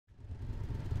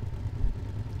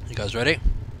You guys ready?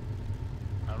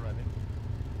 I'm ready.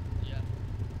 Yeah.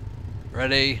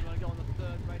 Ready? You wanna go on the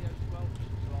third radio as well?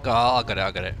 So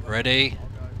I got it. Ready,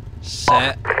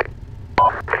 set.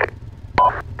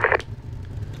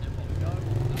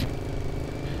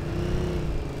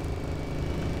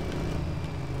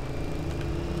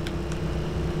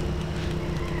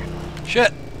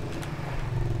 Shit!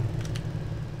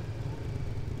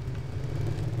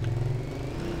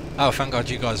 Oh, thank God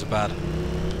you guys are bad.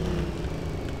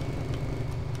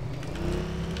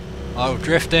 Oh,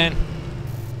 drifting.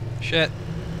 Shit.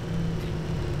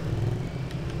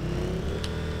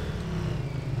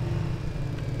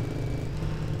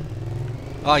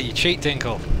 Oh, you cheat,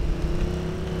 Tinkle.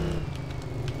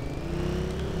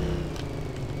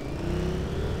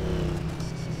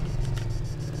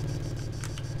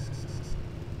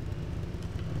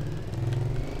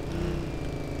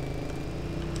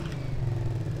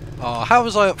 Oh, how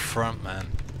was I up front, man?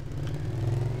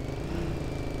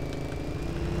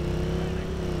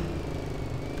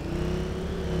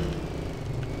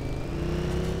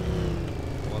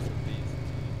 Wasn't these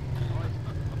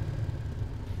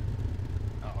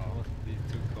wasn't these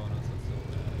two corners or so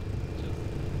just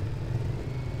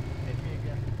hit me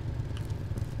again.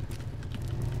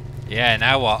 Yeah,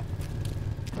 now what?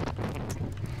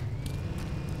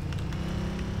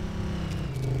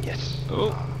 Yes.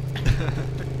 oh.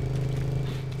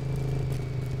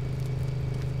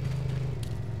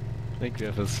 I think we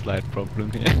have a slight problem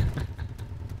here.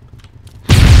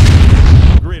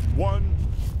 Grid 1.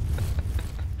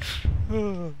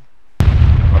 What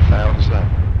the hell was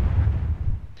that?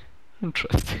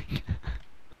 Interesting.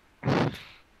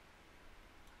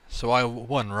 So I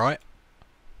won, right?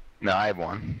 No, I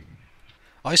won.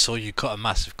 I saw you cut a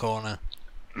massive corner.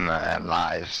 Nah,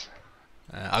 lies.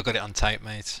 I got it on tape,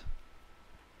 mate.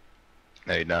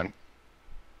 No, you don't.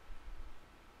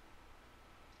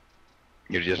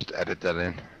 You just edit that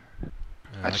in.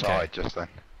 I saw it just then.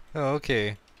 Oh,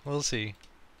 okay. We'll see.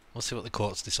 We'll see what the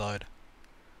courts decide.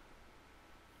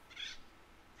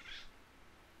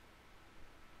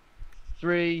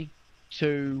 Three,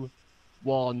 two,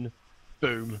 one,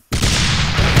 boom.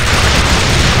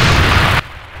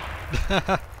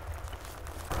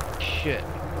 Shit.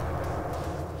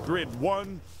 Grid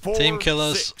 1, 4, Team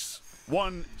killers. 6.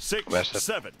 1, 6, Where's it?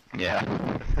 7. Yeah.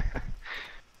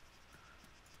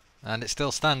 And it's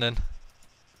still standing.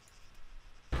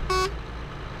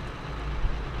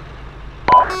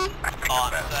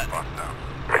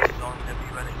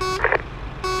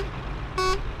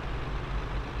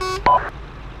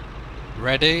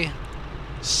 Ready,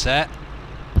 set,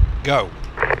 go.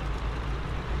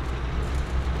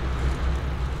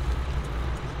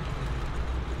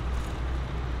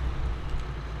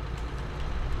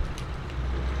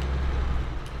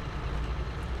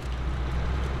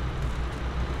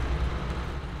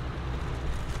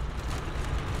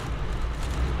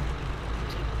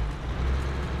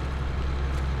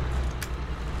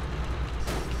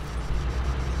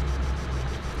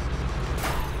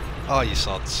 Oh, you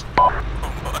sods.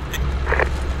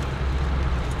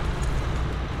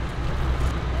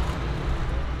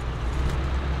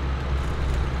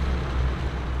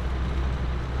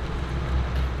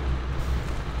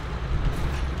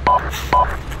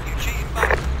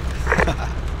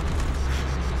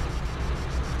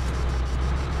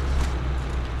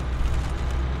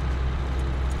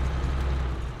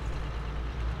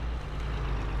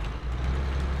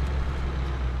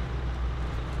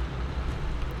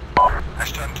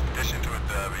 Let's turn this into a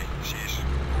derby. She's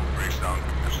breaks down.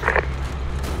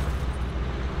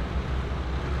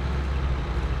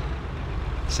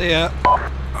 See ya.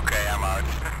 Okay, I'm out.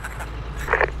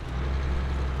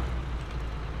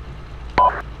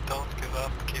 Don't give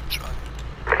up, keep trying.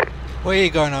 Where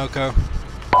you going, Oko?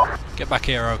 Get back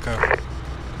here, Oko.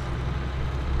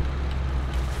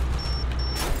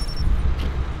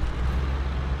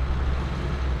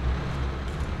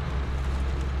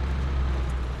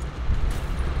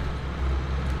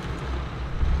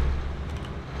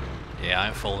 Yeah, I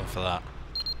ain't falling for that.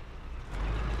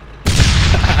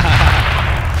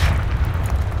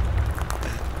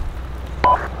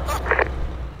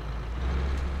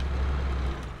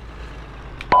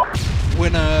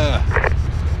 Winner!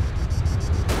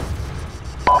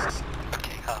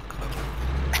 Okay, I'll go.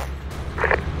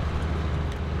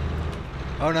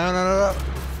 Oh no, no, no, no!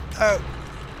 Oh!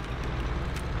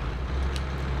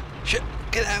 Shit!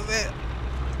 Get out of here!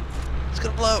 It's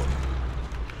gonna blow!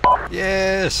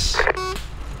 Yes!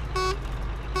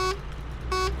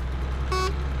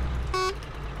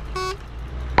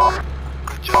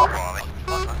 Good job, Pauleh.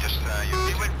 Just you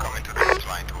coming to the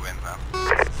line to win now.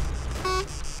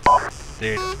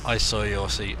 Dude, I saw your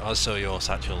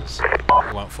satchels.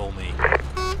 You won't fool me.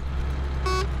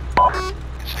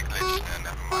 It's a glitch,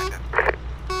 never mind it.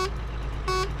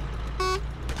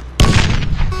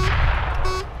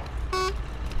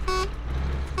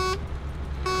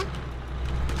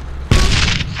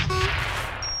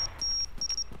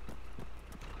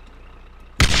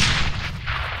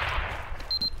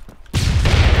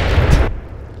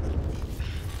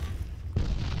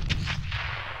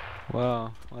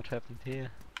 Wow, what happened here?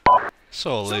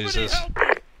 So losers.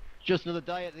 Just another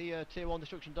day at the Tier 1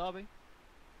 Destruction Derby.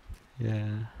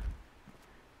 Yeah.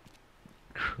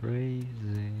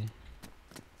 Crazy.